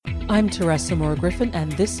I'm Teresa Moore Griffin,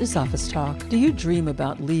 and this is Office Talk. Do you dream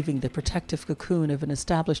about leaving the protective cocoon of an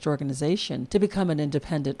established organization to become an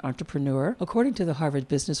independent entrepreneur? According to the Harvard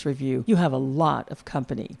Business Review, you have a lot of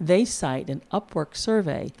company. They cite an Upwork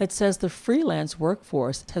survey that says the freelance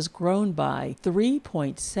workforce has grown by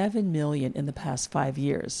 3.7 million in the past 5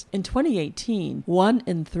 years. In 2018, 1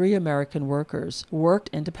 in 3 American workers worked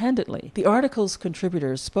independently. The article's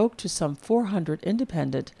contributors spoke to some 400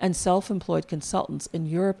 independent and self-employed consultants in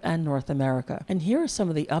Europe and North America. And here are some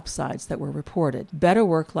of the upsides that were reported. Better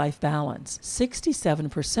work-life balance.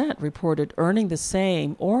 67% reported earning the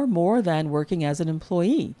same or more than working as an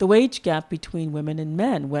employee. The wage gap between women and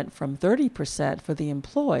men went from 30% for the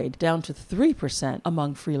employed down to 3%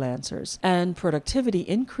 among freelancers. And productivity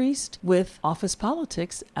increased with office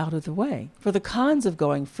politics out of the way. For the cons of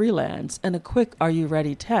going freelance and a quick Are You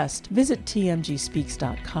Ready test, visit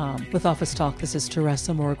tmgspeaks.com. With Office Talk, this is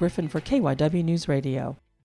Teresa Moore Griffin for KYW News Radio.